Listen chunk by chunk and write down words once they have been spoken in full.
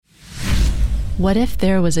What if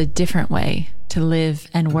there was a different way to live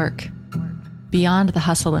and work? Beyond the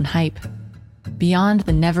hustle and hype, beyond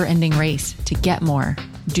the never-ending race to get more,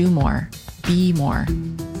 do more, be more.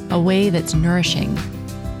 A way that's nourishing,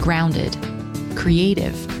 grounded,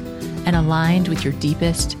 creative, and aligned with your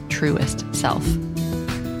deepest, truest self.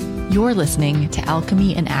 You're listening to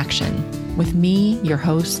Alchemy in Action with me, your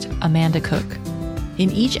host, Amanda Cook. In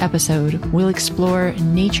each episode, we'll explore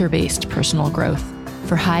nature-based personal growth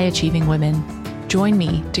for high-achieving women. Join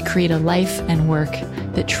me to create a life and work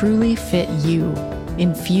that truly fit you,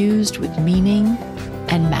 infused with meaning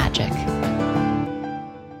and magic.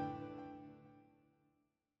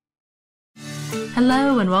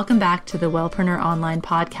 Hello, and welcome back to the Wellpreneur Online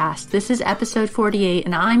Podcast. This is episode 48,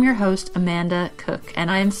 and I'm your host, Amanda Cook,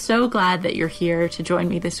 and I am so glad that you're here to join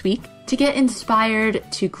me this week to get inspired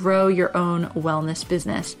to grow your own wellness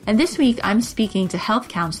business. And this week, I'm speaking to health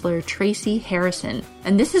counselor Tracy Harrison.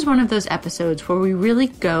 And this is one of those episodes where we really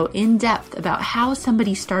go in depth about how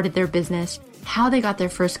somebody started their business, how they got their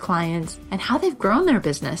first clients, and how they've grown their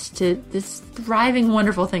business to this thriving,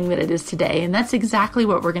 wonderful thing that it is today. And that's exactly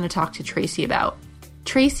what we're going to talk to Tracy about.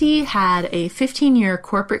 Tracy had a 15-year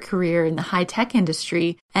corporate career in the high-tech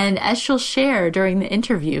industry, and as she'll share during the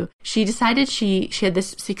interview, she decided she had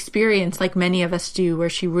this experience like many of us do, where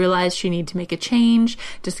she realized she needed to make a change,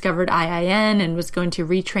 discovered IIN, and was going to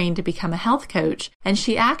retrain to become a health coach. And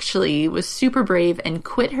she actually was super brave and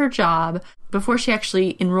quit her job before she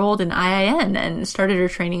actually enrolled in IIN and started her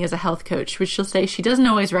training as a health coach, which she'll say she doesn't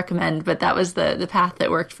always recommend, but that was the path that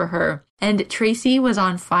worked for her. And Tracy was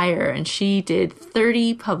on fire, and she did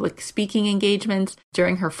 30 public speaking engagements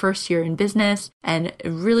during her first year in business and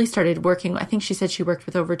really started working. I think she said she worked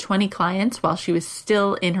with over 20 clients while she was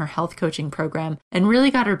still in her health coaching program and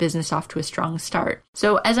really got her business off to a strong start.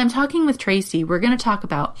 So as I'm talking with Tracy, we're going to talk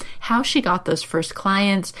about how she got those first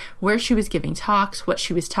clients, where she was giving talks, what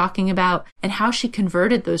she was talking about, and how she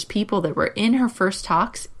converted those people that were in her first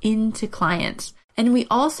talks into clients. And we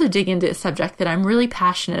also dig into a subject that I'm really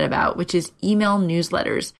passionate about, which is email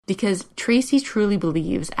newsletters, because Tracy truly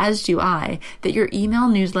believes, as do I, that your email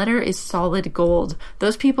newsletter is solid gold.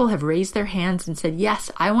 Those people have raised their hands and said,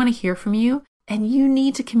 yes, I want to hear from you. And you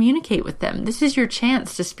need to communicate with them. This is your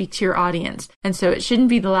chance to speak to your audience. And so it shouldn't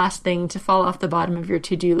be the last thing to fall off the bottom of your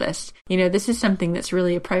to-do list. You know, this is something that's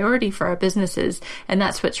really a priority for our businesses. And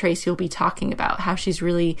that's what Tracy will be talking about, how she's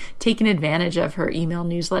really taken advantage of her email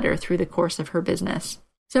newsletter through the course of her business.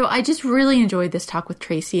 So I just really enjoyed this talk with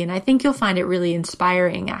Tracy, and I think you'll find it really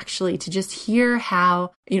inspiring, actually, to just hear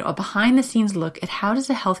how, a behind the scenes look at how does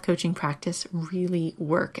a health coaching practice really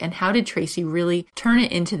work, and how did Tracy really turn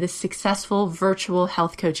it into this successful virtual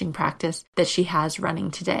health coaching practice that she has running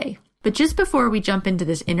today. But just before we jump into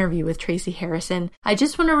this interview with Tracy Harrison, I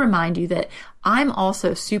just want to remind you that I'm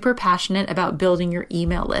also super passionate about building your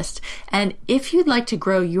email list. And if you'd like to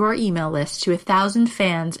grow your email list to 1,000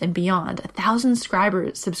 fans and beyond, 1,000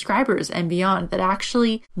 subscribers and beyond that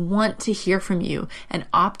actually want to hear from you and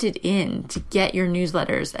opted in to get your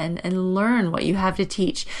newsletters and learn what you have to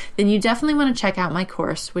teach, then you definitely want to check out my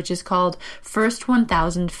course, which is called First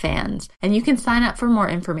 1,000 Fans. And you can sign up for more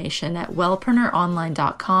information at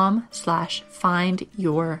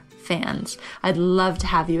wellpreneuronline.com/findyourfans. I'd love to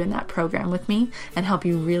have you in that program with me and help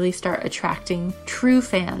you really start attracting true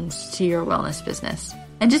fans to your wellness business.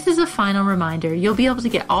 And just as a final reminder, you'll be able to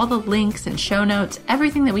get all the links and show notes,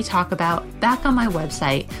 everything that we talk about, back on my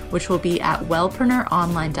website, which will be at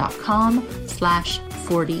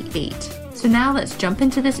wellpreneuronline.com/48. So now let's jump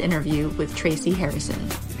into this interview with Tracy Harrison.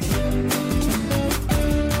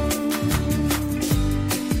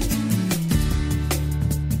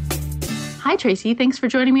 Hi, Tracy. Thanks for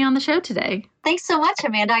joining me on the show today. Thanks so much,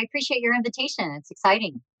 Amanda. I appreciate your invitation. It's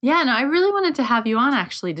exciting. Yeah, no, I really wanted to have you on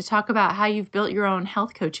actually to talk about how you've built your own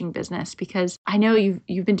health coaching business, because I know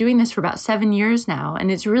you've been doing this for about 7 years now,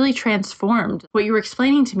 and it's really transformed. What you were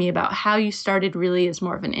explaining to me about how you started really as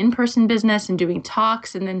more of an in-person business and doing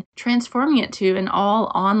talks, and then transforming it to an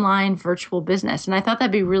all online virtual business. And I thought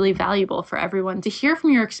that'd be really valuable for everyone to hear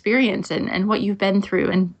from your experience and what you've been through,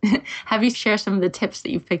 and have you share some of the tips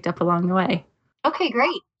that you've picked up along the way. Okay,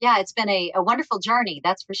 great. Yeah, it's been a wonderful journey,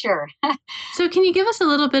 that's for sure. So can you give us a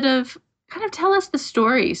little bit of, kind of tell us the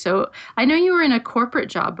story? So I know you were in a corporate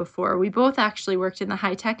job before. We both actually worked in the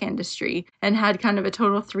high-tech industry and had kind of a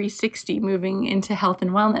total 360 moving into health and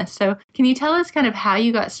wellness. So can you tell us kind of how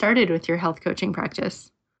you got started with your health coaching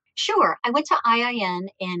practice? Sure. I went to IIN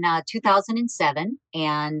in 2007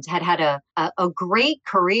 and had a great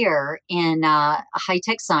career in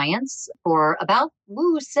high-tech science for about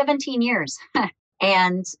 17 years.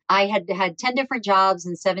 And I had 10 different jobs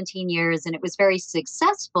in 17 years, and it was very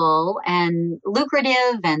successful and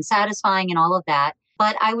lucrative and satisfying and all of that.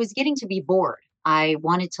 But I was getting to be bored. I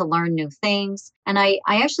wanted to learn new things. And I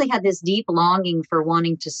actually had this deep longing for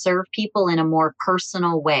wanting to serve people in a more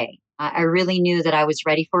personal way. I really knew that I was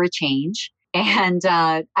ready for a change. And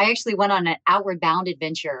I actually went on an outward bound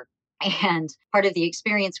adventure. And part of the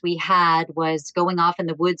experience we had was going off in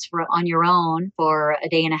the woods on your own for a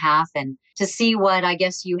day and a half and to see what I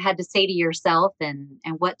guess you had to say to yourself and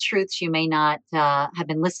what truths you may not have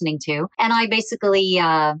been listening to. And I basically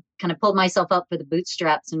kind of pulled myself up for the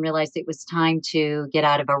bootstraps and realized it was time to get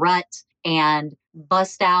out of a rut and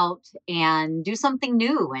bust out and do something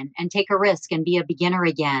new and take a risk and be a beginner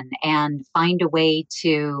again and find a way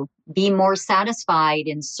to be more satisfied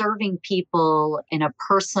in serving people in a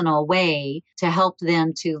personal way to help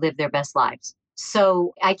them to live their best lives.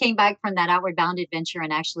 So I came back from that outward bound adventure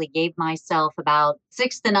and actually gave myself about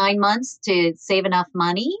 6 to 9 months to save enough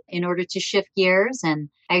money in order to shift gears. And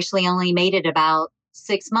I actually only made it about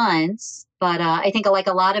 6 months. But I think like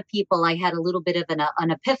a lot of people, I had a little bit of an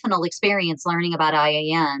epiphanal experience learning about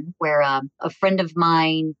IAN, where a friend of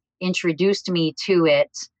mine introduced me to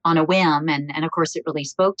it on a whim. And of course, it really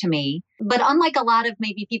spoke to me. But unlike a lot of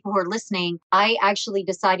maybe people who are listening, I actually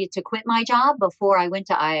decided to quit my job before I went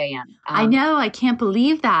to IAN. I know. I can't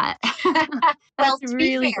believe that. Well, That's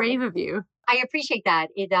really brave of you. I appreciate that.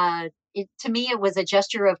 It to me, it was a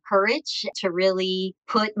gesture of courage to really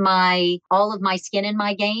put all of my skin in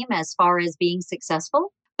my game as far as being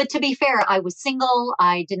successful. But to be fair, I was single.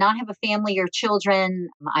 I did not have a family or children.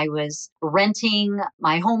 I was renting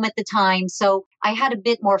my home at the time. So I had a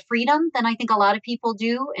bit more freedom than I think a lot of people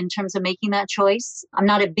do in terms of making that choice. I'm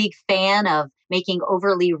not a big fan of making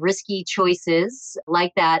overly risky choices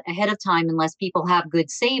like that ahead of time unless people have good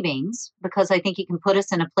savings, because I think it can put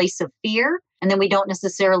us in a place of fear. And then we don't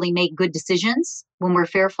necessarily make good decisions when we're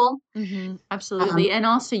fearful. Mm-hmm. Absolutely. And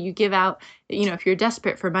also you give out, if you're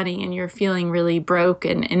desperate for money and you're feeling really broke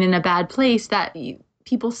and in a bad place, that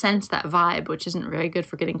people sense that vibe, which isn't very good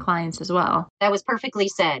for getting clients as well. That was perfectly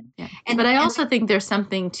said. Yeah. But I also think there's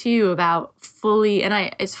something too about fully,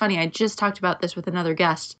 and it's funny, I just talked about this with another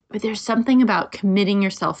guest, but there's something about committing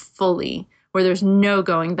yourself fully where there's no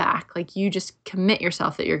going back. Like you just commit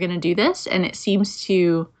yourself that you're going to do this. And it seems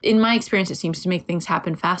to, in my experience, it seems to make things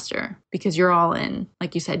happen faster because you're all in.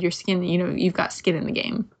 Like you said, your skin, you've got skin in the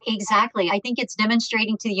game. Exactly. I think it's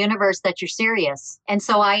demonstrating to the universe that you're serious. And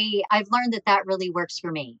so I've learned that really works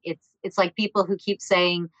for me. It's like people who keep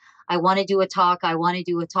saying, I want to do a talk. I want to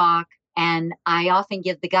do a talk. And I often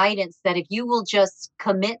give the guidance that if you will just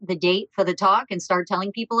commit the date for the talk and start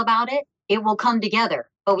telling people about it, it will come together.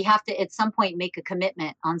 But we have to, at some point, make a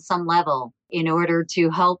commitment on some level in order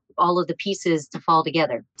to help all of the pieces to fall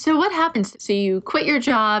together. So what happens? So you quit your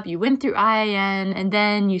job, you went through IAN, and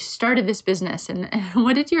then you started this business. And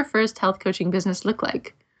what did your first health coaching business look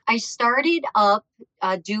like? I started up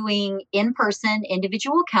doing in-person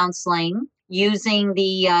individual counseling using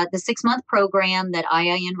the 6-month program that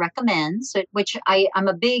IAN recommends, which I'm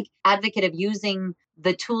a big advocate of using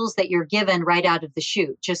the tools that you're given right out of the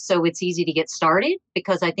chute, just so it's easy to get started,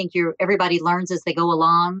 because I think everybody learns as they go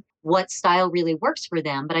along what style really works for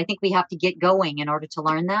them. But I think we have to get going in order to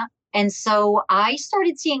learn that. And so I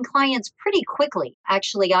started seeing clients pretty quickly.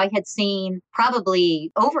 Actually, I had seen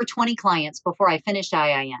probably over 20 clients before I finished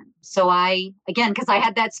IAN. So because I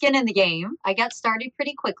had that skin in the game, I got started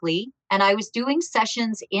pretty quickly. And I was doing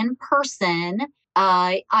sessions in person,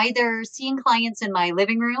 either seeing clients in my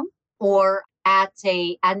living room or at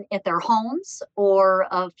their homes, or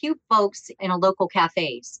a few folks in a local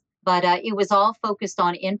cafes. But it was all focused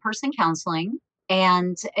on in-person counseling.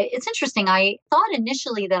 And it's interesting. I thought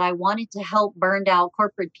initially that I wanted to help burned out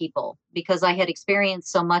corporate people because I had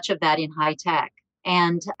experienced so much of that in high tech.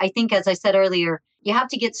 And I think, as I said earlier, you have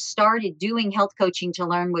to get started doing health coaching to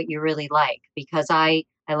learn what you really like, because I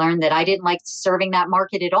learned that I didn't like serving that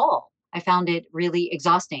market at all. I found it really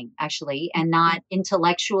exhausting, actually, and not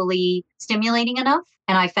intellectually stimulating enough.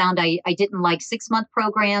 And I found I didn't like 6-month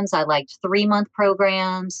programs. I liked 3-month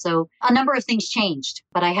programs. So a number of things changed,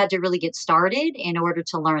 but I had to really get started in order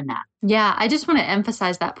to learn that. Yeah, I just want to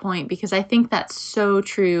emphasize that point because I think that's so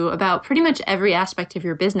true about pretty much every aspect of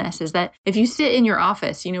your business, is that if you sit in your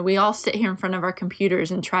office, we all sit here in front of our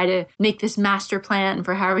computers and try to make this master plan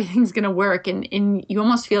for how everything's going to work. And you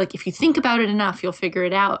almost feel like if you think about it enough, you'll figure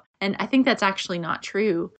it out. And I think that's actually not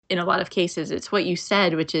true in a lot of cases. It's what you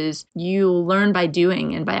said, which is you learn by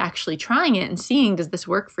doing and by actually trying it and seeing, does this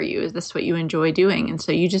work for you? Is this what you enjoy doing? And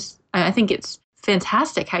so I think it's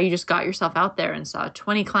fantastic how you just got yourself out there and saw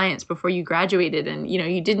 20 clients before you graduated. And,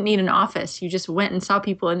 you didn't need an office. You just went and saw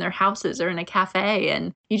people in their houses or in a cafe,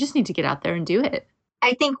 and you just need to get out there and do it.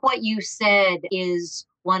 I think what you said is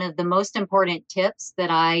one of the most important tips that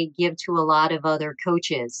I give to a lot of other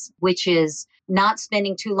coaches, which is not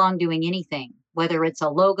spending too long doing anything, whether it's a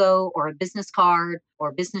logo or a business card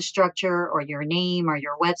or business structure or your name or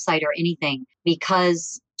your website or anything,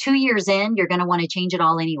 because 2 years in, you're going to want to change it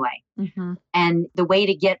all anyway. Mm-hmm. And the way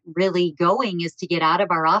to get really going is to get out of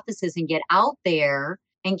our offices and get out there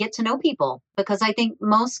and get to know people. Because I think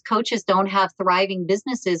most coaches don't have thriving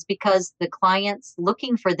businesses because the clients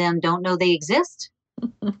looking for them don't know they exist.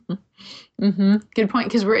 Mm-hmm. Good point.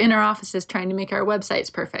 Because we're in our offices trying to make our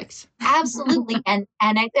websites perfect. Absolutely. And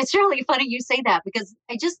it's really funny you say that, because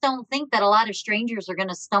I just don't think that a lot of strangers are going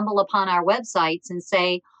to stumble upon our websites and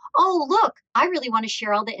say, oh, look, I really want to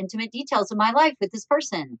share all the intimate details of my life with this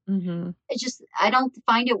person. Mm-hmm. I don't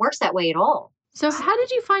find it works that way at all. So how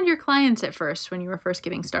did you find your clients at first when you were first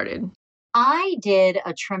getting started? I did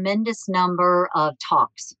a tremendous number of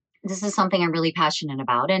talks. This is something I'm really passionate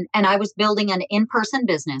about. And I was building an in-person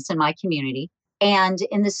business in my community. And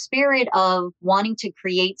in the spirit of wanting to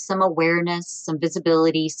create some awareness, some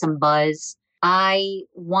visibility, some buzz, I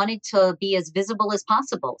wanted to be as visible as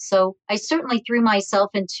possible. So I certainly threw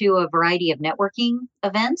myself into a variety of networking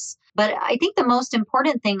events. But I think the most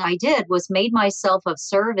important thing I did was made myself of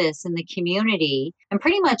service in the community. And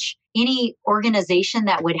pretty much any organization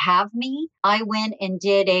that would have me, I went and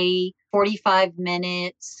did a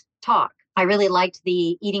 45-minute talk. I really liked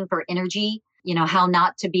the eating for energy, how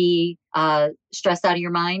not to be stressed out of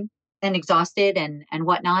your mind and exhausted and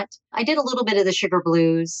whatnot. I did a little bit of the sugar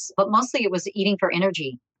blues, but mostly it was eating for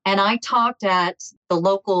energy. And I talked at the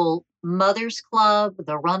local mothers club,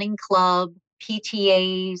 the running club,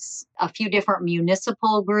 PTAs, a few different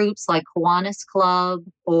municipal groups like Kiwanis Club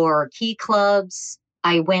or Key Clubs.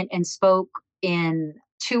 I went and spoke in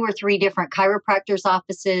 2 or 3 different chiropractors'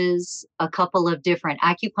 offices, a couple of different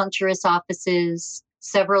acupuncturist offices,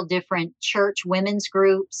 several different church women's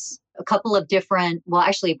groups, a couple of different, well,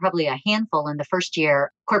 actually probably a handful in the first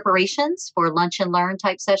year, corporations for lunch and learn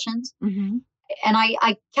type sessions. Mm-hmm. And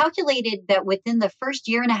I calculated that within the first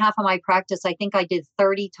year and a half of my practice, I think I did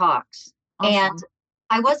 30 talks. Awesome. And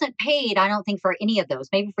I wasn't paid, I don't think, for any of those.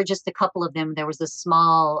 Maybe for just a couple of them, there was a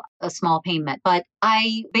small payment. But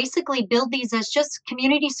I basically build these as just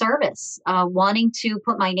community service, wanting to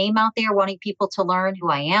put my name out there, wanting people to learn who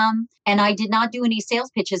I am. And I did not do any sales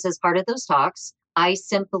pitches as part of those talks. I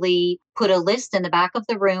simply put a list in the back of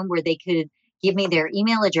the room where they could give me their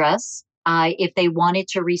email address if they wanted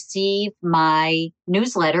to receive my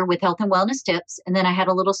newsletter with health and wellness tips. And then I had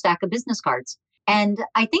a little stack of business cards. And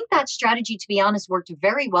I think that strategy, to be honest, worked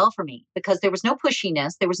very well for me because there was no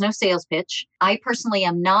pushiness. There was no sales pitch. I personally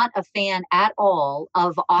am not a fan at all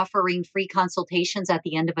of offering free consultations at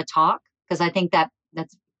the end of a talk, because I think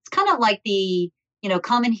that's kind of like the,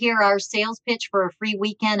 come and hear our sales pitch for a free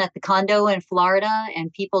weekend at the condo in Florida,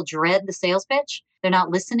 and people dread the sales pitch. They're not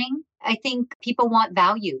listening. I think people want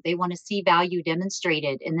value. They want to see value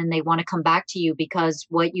demonstrated, and then they want to come back to you because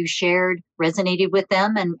what you shared resonated with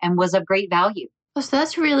them and was of great value. Oh, so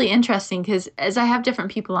that's really interesting because as I have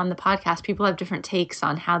different people on the podcast, people have different takes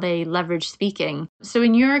on how they leverage speaking. So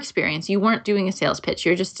in your experience, you weren't doing a sales pitch.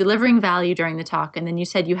 You're just delivering value during the talk. And then you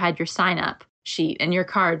said you had your sign up sheet and your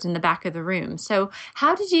cards in the back of the room. So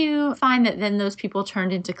how did you find that then those people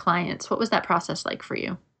turned into clients? What was that process like for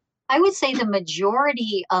you? I would say the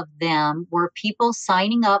majority of them were people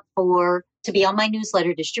signing up to be on my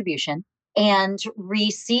newsletter distribution and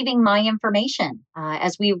receiving my information.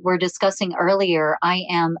 As we were discussing earlier, I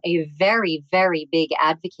am a very, very big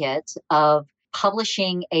advocate of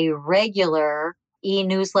publishing a regular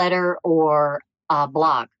e-newsletter or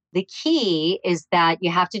blog. The key is that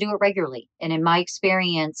you have to do it regularly. And in my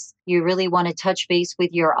experience, you really want to touch base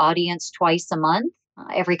with your audience twice a month,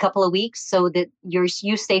 every couple of weeks, so that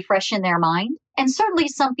you stay fresh in their mind. And certainly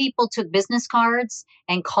some people took business cards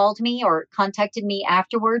and called me or contacted me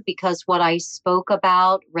afterward because what I spoke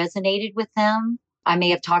about resonated with them. I may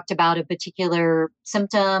have talked about a particular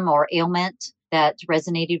symptom or ailment that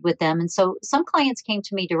resonated with them. And so some clients came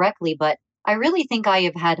to me directly, but I really think I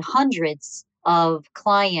have had hundreds of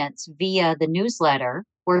clients via the newsletter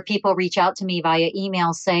where people reach out to me via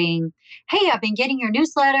email saying, hey, I've been getting your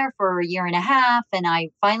newsletter for a year and a half, and I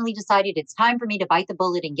finally decided it's time for me to bite the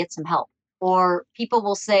bullet and get some help. Or people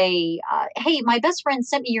will say, hey, my best friend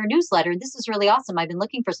sent me your newsletter. This is really awesome. I've been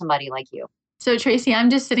looking for somebody like you. So Tracy,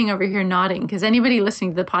 I'm just sitting over here nodding because anybody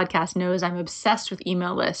listening to the podcast knows I'm obsessed with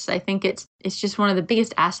email lists. I think it's just one of the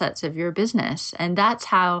biggest assets of your business. And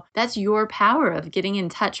that's your power of getting in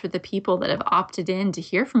touch with the people that have opted in to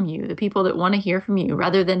hear from you, the people that want to hear from you,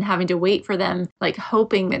 rather than having to wait for them, like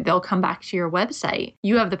hoping that they'll come back to your website.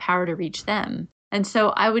 You have the power to reach them. And so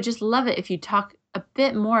I would just love it if you talk a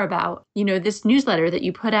bit more about, this newsletter that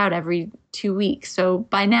you put out every 2 weeks. So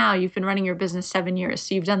by now you've been running your business 7 years.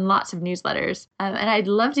 So you've done lots of newsletters. And I'd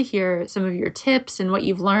love to hear some of your tips and what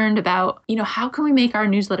you've learned about, how can we make our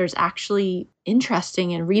newsletters actually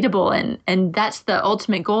interesting and readable? And that's the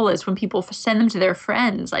ultimate goal, is when people send them to their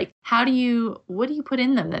friends, like, what do you put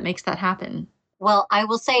in them that makes that happen? Well, I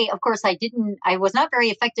will say, of course, I was not very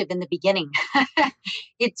effective in the beginning.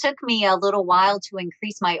 It took me a little while to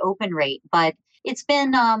increase my open rate, but it's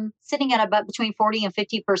been sitting at about between 40 and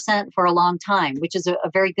 50% for a long time, which is a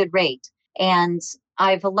very good rate. And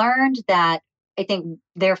I've learned that I think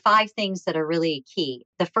there are 5 things that are really key.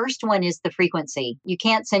 The first one is the frequency. You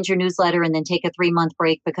can't send your newsletter and then take a 3-month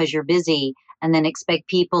break because you're busy and then expect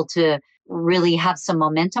people to really have some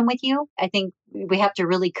momentum with you. I think we have to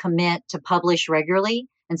really commit to publish regularly.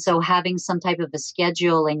 And so having some type of a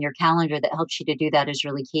schedule in your calendar that helps you to do that is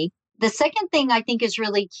really key. The second thing I think is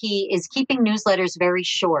really key is keeping newsletters very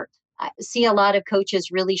short. I see a lot of coaches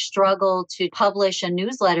really struggle to publish a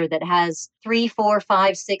newsletter that has 3, 4,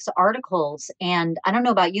 5, 6 articles. And I don't know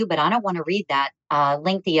about you, but I don't want to read that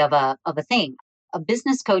lengthy of a thing. A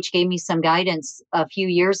business coach gave me some guidance a few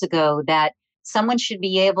years ago that someone should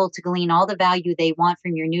be able to glean all the value they want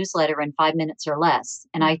from your newsletter in 5 minutes or less.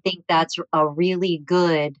 And I think that's a really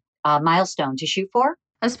good milestone to shoot for.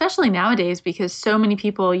 Especially nowadays, because so many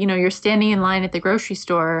people, you're standing in line at the grocery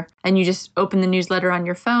store and you just open the newsletter on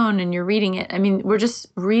your phone and you're reading it. I mean, we're just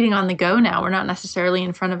reading on the go now. We're not necessarily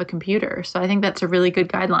in front of a computer. So I think that's a really good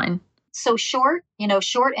guideline. So short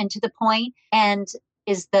and to the point, and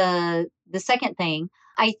is the second thing.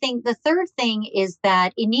 I think the third thing is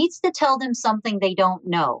that it needs to tell them something they don't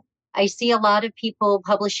know. I see a lot of people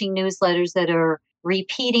publishing newsletters that are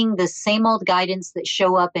repeating the same old guidance that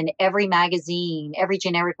show up in every magazine, every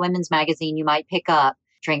generic women's magazine you might pick up.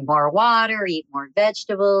 Drink more water, eat more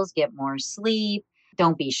vegetables, get more sleep,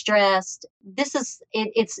 don't be stressed.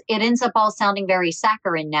 It ends up all sounding very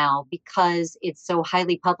saccharine now because it's so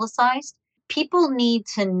highly publicized. People need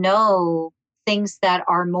to know things that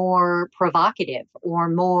are more provocative or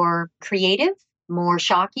more creative, more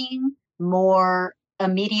shocking, more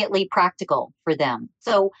immediately practical for them.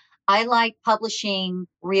 So I like publishing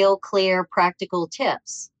real, clear, practical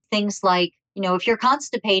tips. Things like, if you're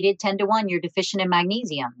constipated, 10 to 1, you're deficient in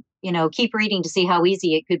magnesium. Keep reading to see how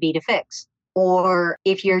easy it could be to fix. Or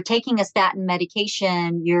if you're taking a statin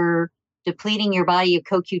medication, you're depleting your body of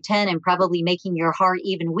CoQ10 and probably making your heart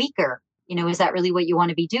even weaker. Is that really what you want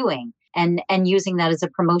to be doing? And using that as a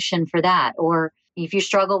promotion for that. Or if you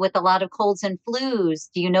struggle with a lot of colds and flus,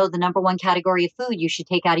 do you know the number 1 category of food you should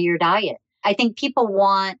take out of your diet? I think people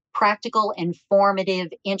want practical, informative,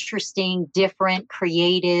 interesting, different,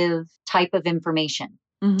 creative type of information.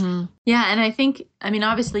 Mm-hmm. Yeah. And I think,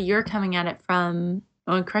 obviously you're coming at it from,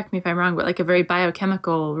 and correct me if I'm wrong, but like a very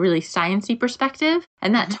biochemical, really sciencey perspective.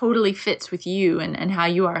 And that totally fits with you and how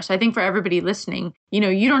you are. So I think for everybody listening,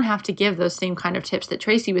 you don't have to give those same kind of tips that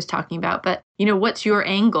Tracy was talking about, but what's your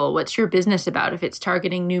angle? What's your business about? If it's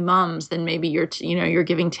targeting new moms, then maybe you're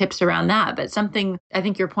giving tips around that. But something, I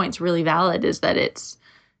think your point's really valid, is that it's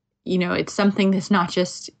something that's not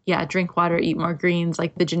just, drink water, eat more greens,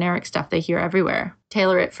 like the generic stuff they hear everywhere.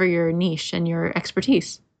 Tailor it for your niche and your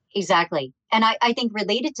expertise. Exactly. And I think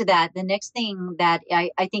related to that, the next thing that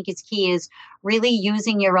I think is key is really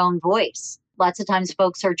using your own voice. Lots of times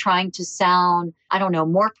folks are trying to sound,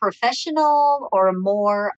 more professional or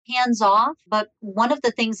more hands-off. But one of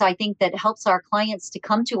the things I think that helps our clients to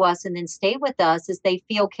come to us and then stay with us is they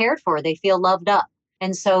feel cared for, they feel loved up.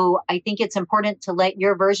 And so I think it's important to let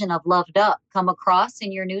your version of loved up come across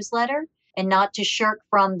in your newsletter and not to shirk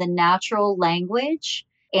from the natural language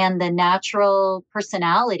and the natural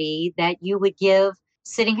personality that you would give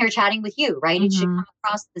sitting here chatting with you, right? Mm-hmm. It should come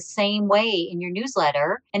across the same way in your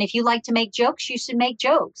newsletter. And if you like to make jokes, you should make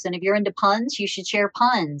jokes. And if you're into puns, you should share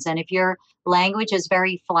puns. And if your language is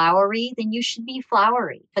very flowery, then you should be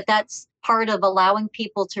flowery. But that's part of allowing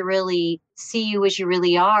people to really see you as you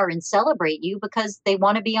really are and celebrate you because they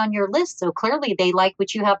want to be on your list. So clearly they like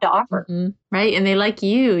what you have to offer. Mm-hmm. Right. And they like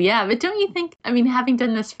you. Yeah. But don't you think, having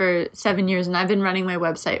done this for 7 years and I've been running my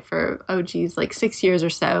website for, like 6 years or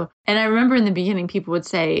so. And I remember in the beginning, people would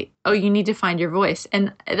say, oh, you need to find your voice.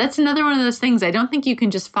 And that's another one of those things I don't think you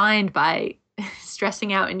can just find by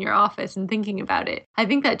stressing out in your office and thinking about it. I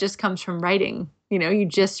think that just comes from writing. You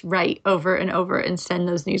just write over and over and send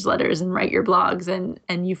those newsletters and write your blogs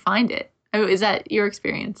and you find it. Oh, is that your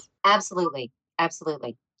experience? Absolutely.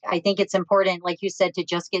 Absolutely. I think it's important, like you said, to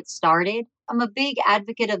just get started. I'm a big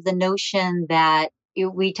advocate of the notion that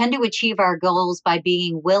we tend to achieve our goals by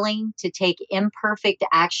being willing to take imperfect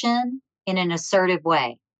action in an assertive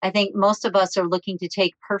way. I think most of us are looking to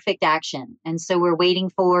take perfect action. And so we're waiting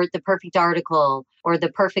for the perfect article or the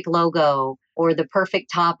perfect logo or the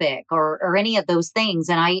perfect topic or any of those things.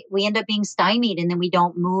 And we end up being stymied, and then we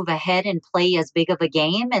don't move ahead and play as big of a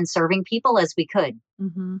game and serving people as we could.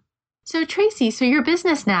 Mm-hmm. So Tracy, your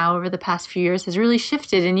business now over the past few years has really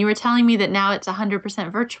shifted, and you were telling me that now it's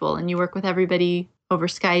 100% virtual and you work with everybody over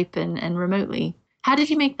Skype and remotely. How did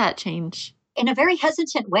you make that change? In a very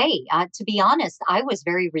hesitant way. To be honest, I was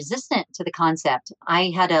very resistant to the concept.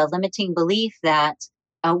 I had a limiting belief that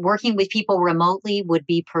working with people remotely would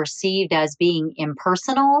be perceived as being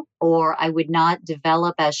impersonal, or I would not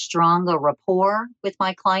develop as strong a rapport with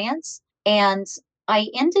my clients. And I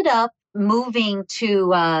ended up moving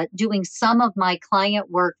to doing some of my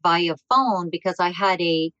client work via phone because I had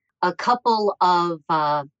a couple of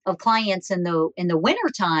clients in the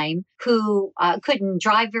wintertime who couldn't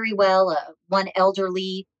drive very well. One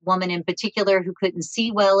elderly woman in particular who couldn't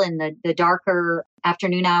see well in the darker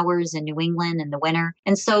afternoon hours in New England in the winter.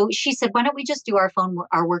 And so she said, "Why don't we just do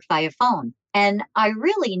our work via phone?" And I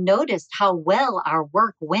really noticed how well our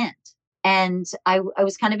work went, and I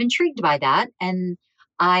was kind of intrigued by that, and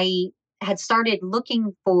I had started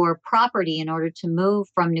looking for property in order to move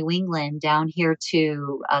from New England down here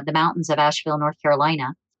to the mountains of Asheville, North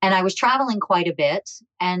Carolina. And I was traveling quite a bit.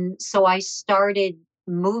 And so I started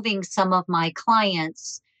moving some of my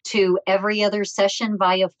clients to every other session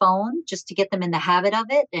via phone just to get them in the habit of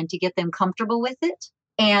it and to get them comfortable with it.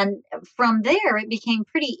 And from there, it became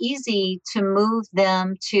pretty easy to move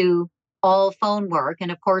them to all phone work.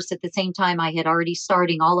 And of course, at the same time, I had already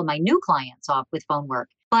starting all of my new clients off with phone work.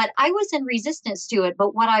 But I was in resistance to it.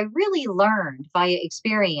 But what I really learned via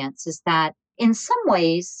experience is that in some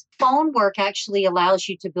ways, phone work actually allows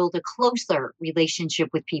you to build a closer relationship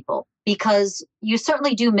with people because you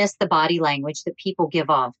certainly do miss the body language that people give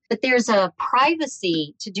off. But there's a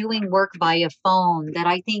privacy to doing work via phone that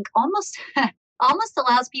I think almost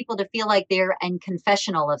allows people to feel like they're in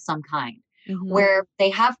confessional of some kind, where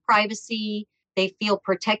they have privacy. They feel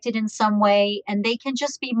protected in some way, and they can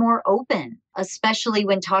just be more open, especially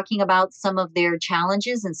when talking about some of their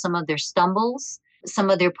challenges and some of their stumbles, some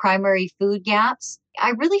of their primary food gaps.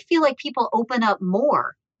 I really feel like people open up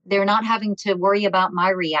more. They're not having to worry about my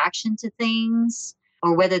reaction to things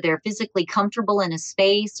or whether they're physically comfortable in a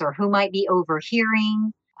space or who might be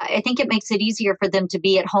overhearing. I think it makes it easier for them to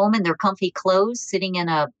be at home in their comfy clothes, sitting in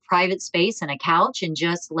a private space and a couch and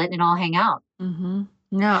just letting it all hang out. Mm-hmm.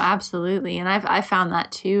 No, absolutely. And I found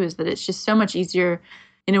that too, is that it's just so much easier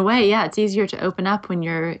in a way. Yeah, it's easier to open up when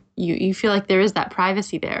you feel like there is that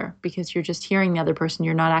privacy there because you're just hearing the other person.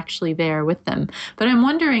 You're not actually there with them. But I'm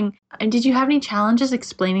wondering, did you have any challenges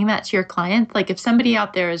explaining that to your clients? Like if somebody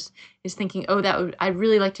out there is thinking, oh, I'd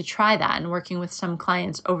really like to try that and working with some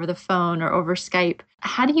clients over the phone or over Skype.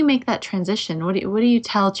 How do you make that transition? What do you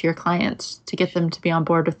tell to your clients to get them to be on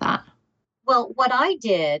board with that? Well, what I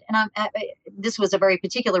did, and this was a very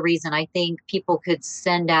particular reason, I think people could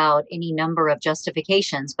send out any number of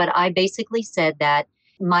justifications, but I basically said that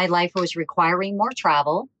my life was requiring more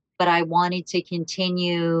travel, but I wanted to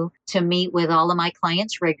continue to meet with all of my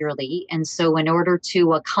clients regularly. And so in order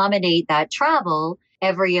to accommodate that travel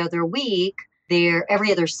every other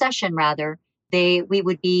session rather, we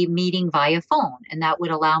would be meeting via phone, and that would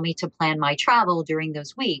allow me to plan my travel during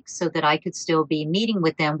those weeks so that I could still be meeting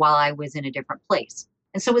with them while I was in a different place.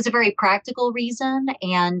 And so it was a very practical reason.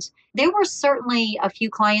 And there were certainly a few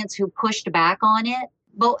clients who pushed back on it.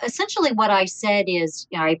 But essentially what I said is,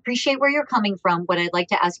 I appreciate where you're coming from. What I'd like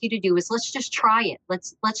to ask you to do is let's just try it.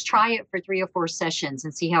 Let's try it for 3 or 4 sessions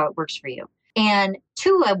and see how it works for you. And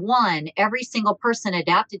 2 of 1, every single person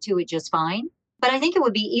adapted to it just fine. But I think it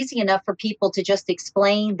would be easy enough for people to just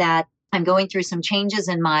explain that I'm going through some changes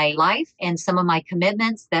in my life and some of my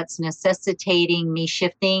commitments that's necessitating me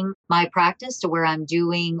shifting my practice to where I'm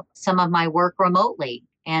doing some of my work remotely.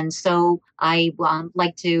 And so I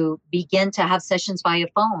like to begin to have sessions via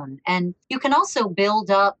phone. And you can also build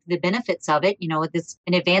up the benefits of it. It's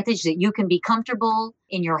an advantage that you can be comfortable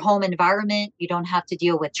in your home environment. You don't have to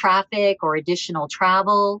deal with traffic or additional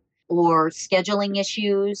travel or scheduling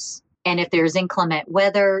issues. And if there's inclement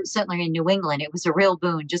weather, certainly in New England, it was a real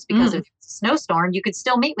boon. Just because of snowstorm, you could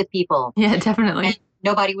still meet with people. Yeah, definitely.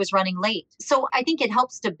 nobody was running late. So I think it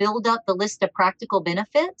helps to build up the list of practical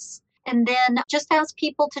benefits and then just ask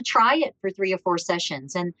people to try it for 3 or 4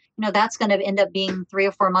 sessions. And, that's going to end up being 3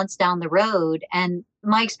 or 4 months down the road. And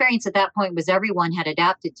my experience at that point was everyone had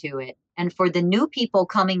adapted to it. And for the new people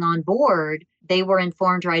coming on board, they were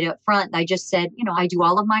informed right up front. I just said, I do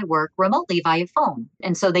all of my work remotely via phone.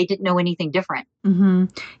 And so they didn't know anything different. Mm-hmm.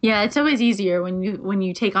 Yeah, it's always easier when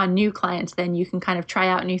you take on new clients, then you can kind of try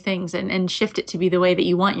out new things and shift it to be the way that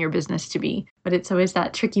you want your business to be. But it's always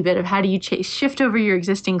that tricky bit of how do you shift over your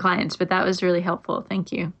existing clients. But that was really helpful.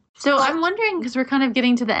 Thank you. So I'm wondering, because we're kind of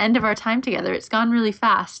getting to the end of our time together, it's gone really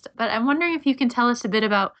fast, but I'm wondering if you can tell us a bit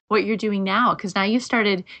about what you're doing now, because now you're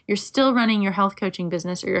still running your health coaching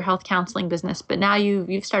business or your health counseling business, but now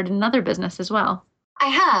you've started another business as well. I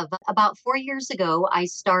have. About 4 years ago, I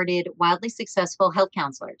started Wildly Successful Health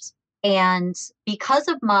Counselors. And because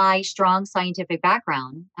of my strong scientific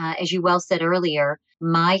background, as you well said earlier,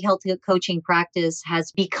 my health coaching practice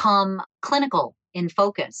has become clinical in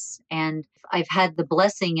focus. And I've had the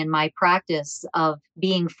blessing in my practice of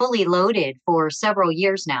being fully loaded for several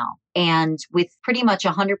years now. And with pretty much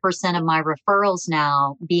 100% of my referrals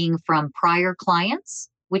now being from prior clients,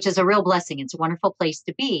 which is a real blessing. It's a wonderful place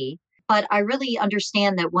to be. But I really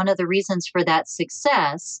understand that one of the reasons for that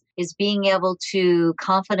success is being able to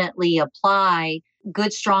confidently apply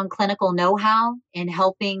good, strong clinical know-how in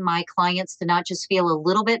helping my clients to not just feel a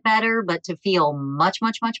little bit better, but to feel much,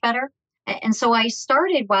 much, much better. And so I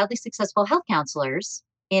started Wildly Successful Health Counselors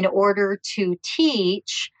in order to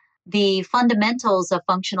teach the fundamentals of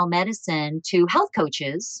functional medicine to health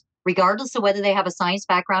coaches, regardless of whether they have a science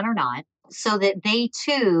background or not, so that they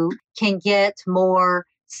too can get more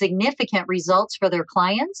significant results for their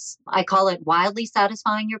clients. I call it wildly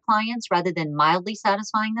satisfying your clients rather than mildly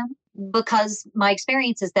satisfying them, because my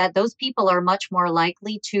experience is that those people are much more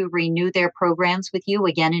likely to renew their programs with you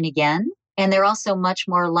again and again. And they're also much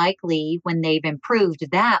more likely, when they've improved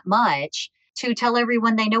that much, to tell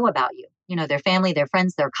everyone they know about you, their family, their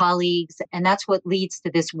friends, their colleagues. And that's what leads to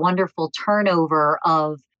this wonderful turnover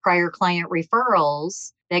of prior client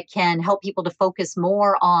referrals that can help people to focus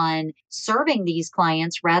more on serving these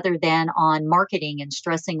clients rather than on marketing and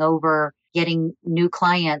stressing over getting new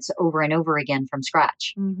clients over and over again from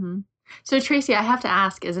scratch. Mm-hmm. So Tracy, I have to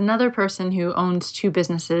ask, as another person who owns 2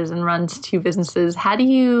 businesses and runs 2 businesses, how do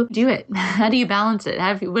you do it? How do you balance it?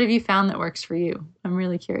 What have you found that works for you? I'm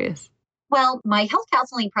really curious. Well, my health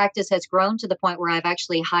counseling practice has grown to the point where I've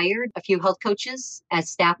actually hired a few health coaches as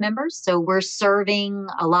staff members. So we're serving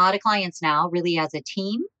a lot of clients now, really as a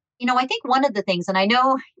team. I think one of the things, and I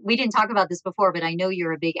know we didn't talk about this before, but I know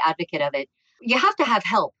you're a big advocate of it. You have to have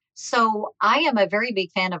help. So I am a very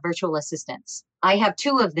big fan of virtual assistants. I have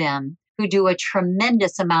 2 of them who do a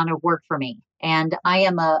tremendous amount of work for me. And I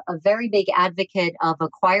am a very big advocate of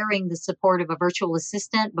acquiring the support of a virtual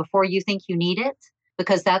assistant before you think you need it,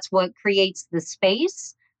 because that's what creates the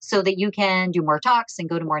space so that you can do more talks and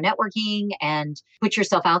go to more networking and put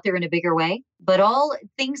yourself out there in a bigger way. But all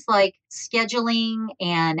things like scheduling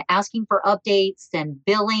and asking for updates and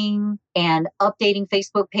billing and updating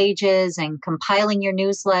Facebook pages and compiling your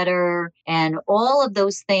newsletter and all of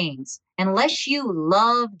those things, unless you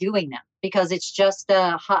love doing them because it's just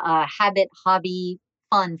a habit, hobby,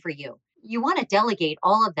 fun for you, you want to delegate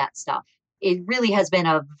all of that stuff. It really has been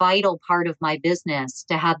a vital part of my business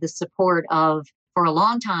to have the support of, for a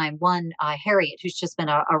long time, Harriet, who's just been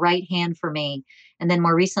a right hand for me. And then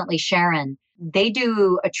more recently, Sharon. They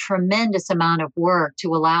do a tremendous amount of work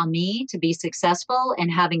to allow me to be successful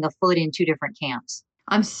and having a foot in 2 different camps.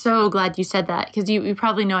 I'm so glad you said that, because you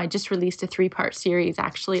probably know I just released a 3-part series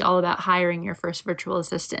actually all about hiring your first virtual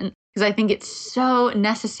assistant, because I think it's so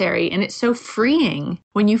necessary and it's so freeing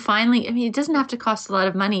when you finally, it doesn't have to cost a lot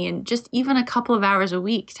of money, and just even a couple of hours a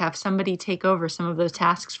week to have somebody take over some of those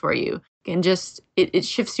tasks for you. And just, it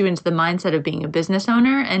shifts you into the mindset of being a business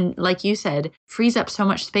owner. And like you said, frees up so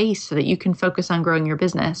much space so that you can focus on growing your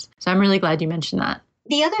business. So I'm really glad you mentioned that.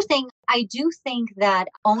 The other thing, I do think that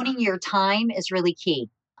owning your time is really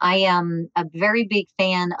key. I am a very big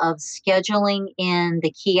fan of scheduling in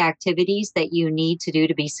the key activities that you need to do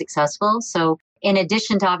to be successful. So in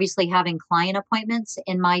addition to obviously having client appointments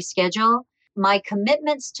in my schedule, my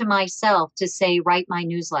commitments to myself to say, write my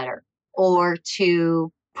newsletter or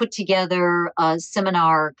to put together a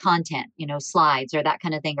seminar content, slides or that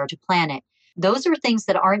kind of thing, or to plan it. Those are things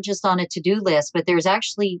that aren't just on a to-do list, but there's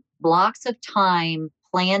actually blocks of time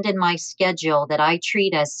planned in my schedule that I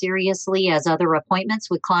treat as seriously as other appointments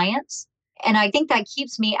with clients. And I think that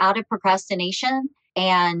keeps me out of procrastination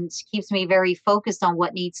and keeps me very focused on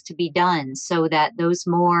what needs to be done so that those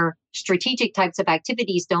more strategic types of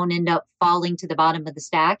activities don't end up falling to the bottom of the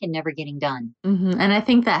stack and never getting done. And I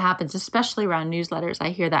think that happens, especially around newsletters.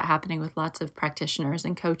 I hear that happening with lots of practitioners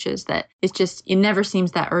and coaches, that it never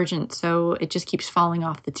seems that urgent. So it just keeps falling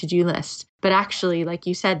off the to-do list. But actually, like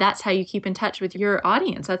you said, that's how you keep in touch with your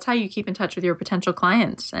audience. That's how you keep in touch with your potential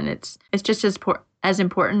clients. And it's just as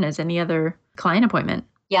important as any other client appointment.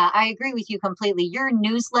 Yeah, I agree with you completely. Your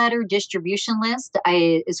newsletter distribution list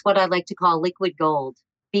is what I like to call liquid gold,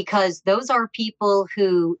 because those are people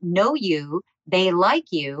who know you, they like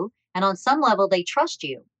you, and on some level, they trust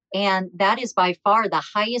you. And that is by far the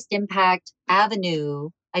highest impact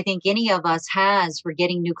avenue I think any of us has for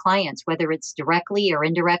getting new clients, whether it's directly or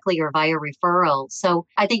indirectly or via referral. So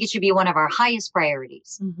I think it should be one of our highest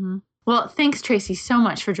priorities. Mm-hmm. Well, thanks, Tracy, so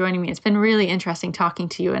much for joining me. It's been really interesting talking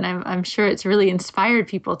to you, and I'm sure it's really inspired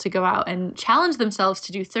people to go out and challenge themselves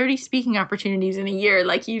to do 30 speaking opportunities in a year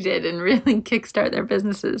like you did and really kickstart their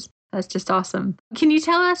businesses. That's just awesome. Can you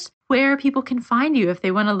tell us where people can find you if they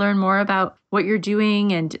want to learn more about what you're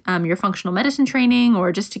doing and your functional medicine training,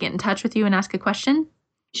 or just to get in touch with you and ask a question?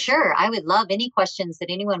 Sure. I would love any questions that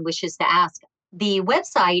anyone wishes to ask. The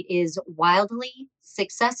website is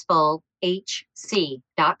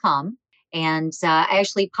wildlysuccessfulhc.com. And I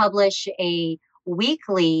actually publish a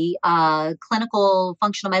weekly clinical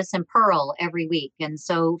functional medicine Pearl every week. And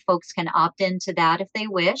so folks can opt into that if they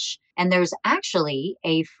wish. And there's actually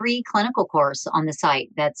a free clinical course on the site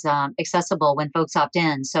that's accessible when folks opt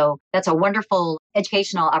in. So that's a wonderful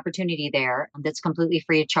educational opportunity there that's completely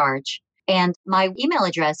free of charge. And my email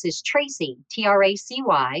address is Tracy, Tracy,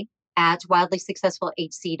 at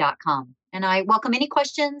wildlysuccessfulhc.com. And I welcome any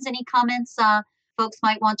questions, any comments folks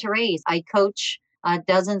might want to raise. I coach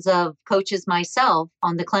dozens of coaches myself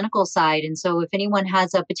on the clinical side. And so if anyone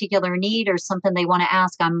has a particular need or something they want to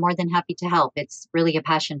ask, I'm more than happy to help. It's really a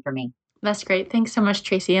passion for me. That's great. Thanks so much,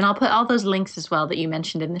 Tracy. And I'll put all those links as well that you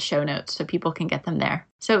mentioned in the show notes so people can get them there.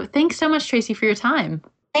 So thanks so much, Tracy, for your time.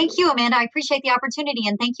 Thank you, Amanda. I appreciate the opportunity,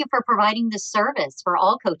 and thank you for providing this service for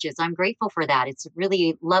all coaches. I'm grateful for that. It's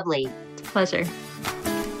really lovely. It's a pleasure.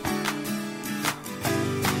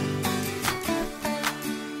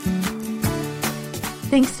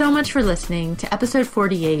 Thanks so much for listening to episode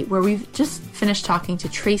 48, where we've just finished talking to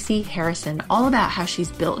Tracy Harrison all about how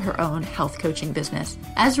she's built her own health coaching business.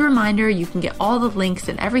 As a reminder, you can get all the links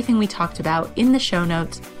and everything we talked about in the show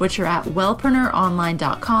notes, which are at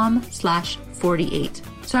wellpreneuronline.com/48.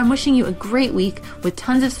 So I'm wishing you a great week with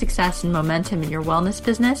tons of success and momentum in your wellness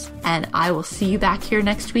business, and I will see you back here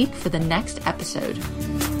next week for the next episode.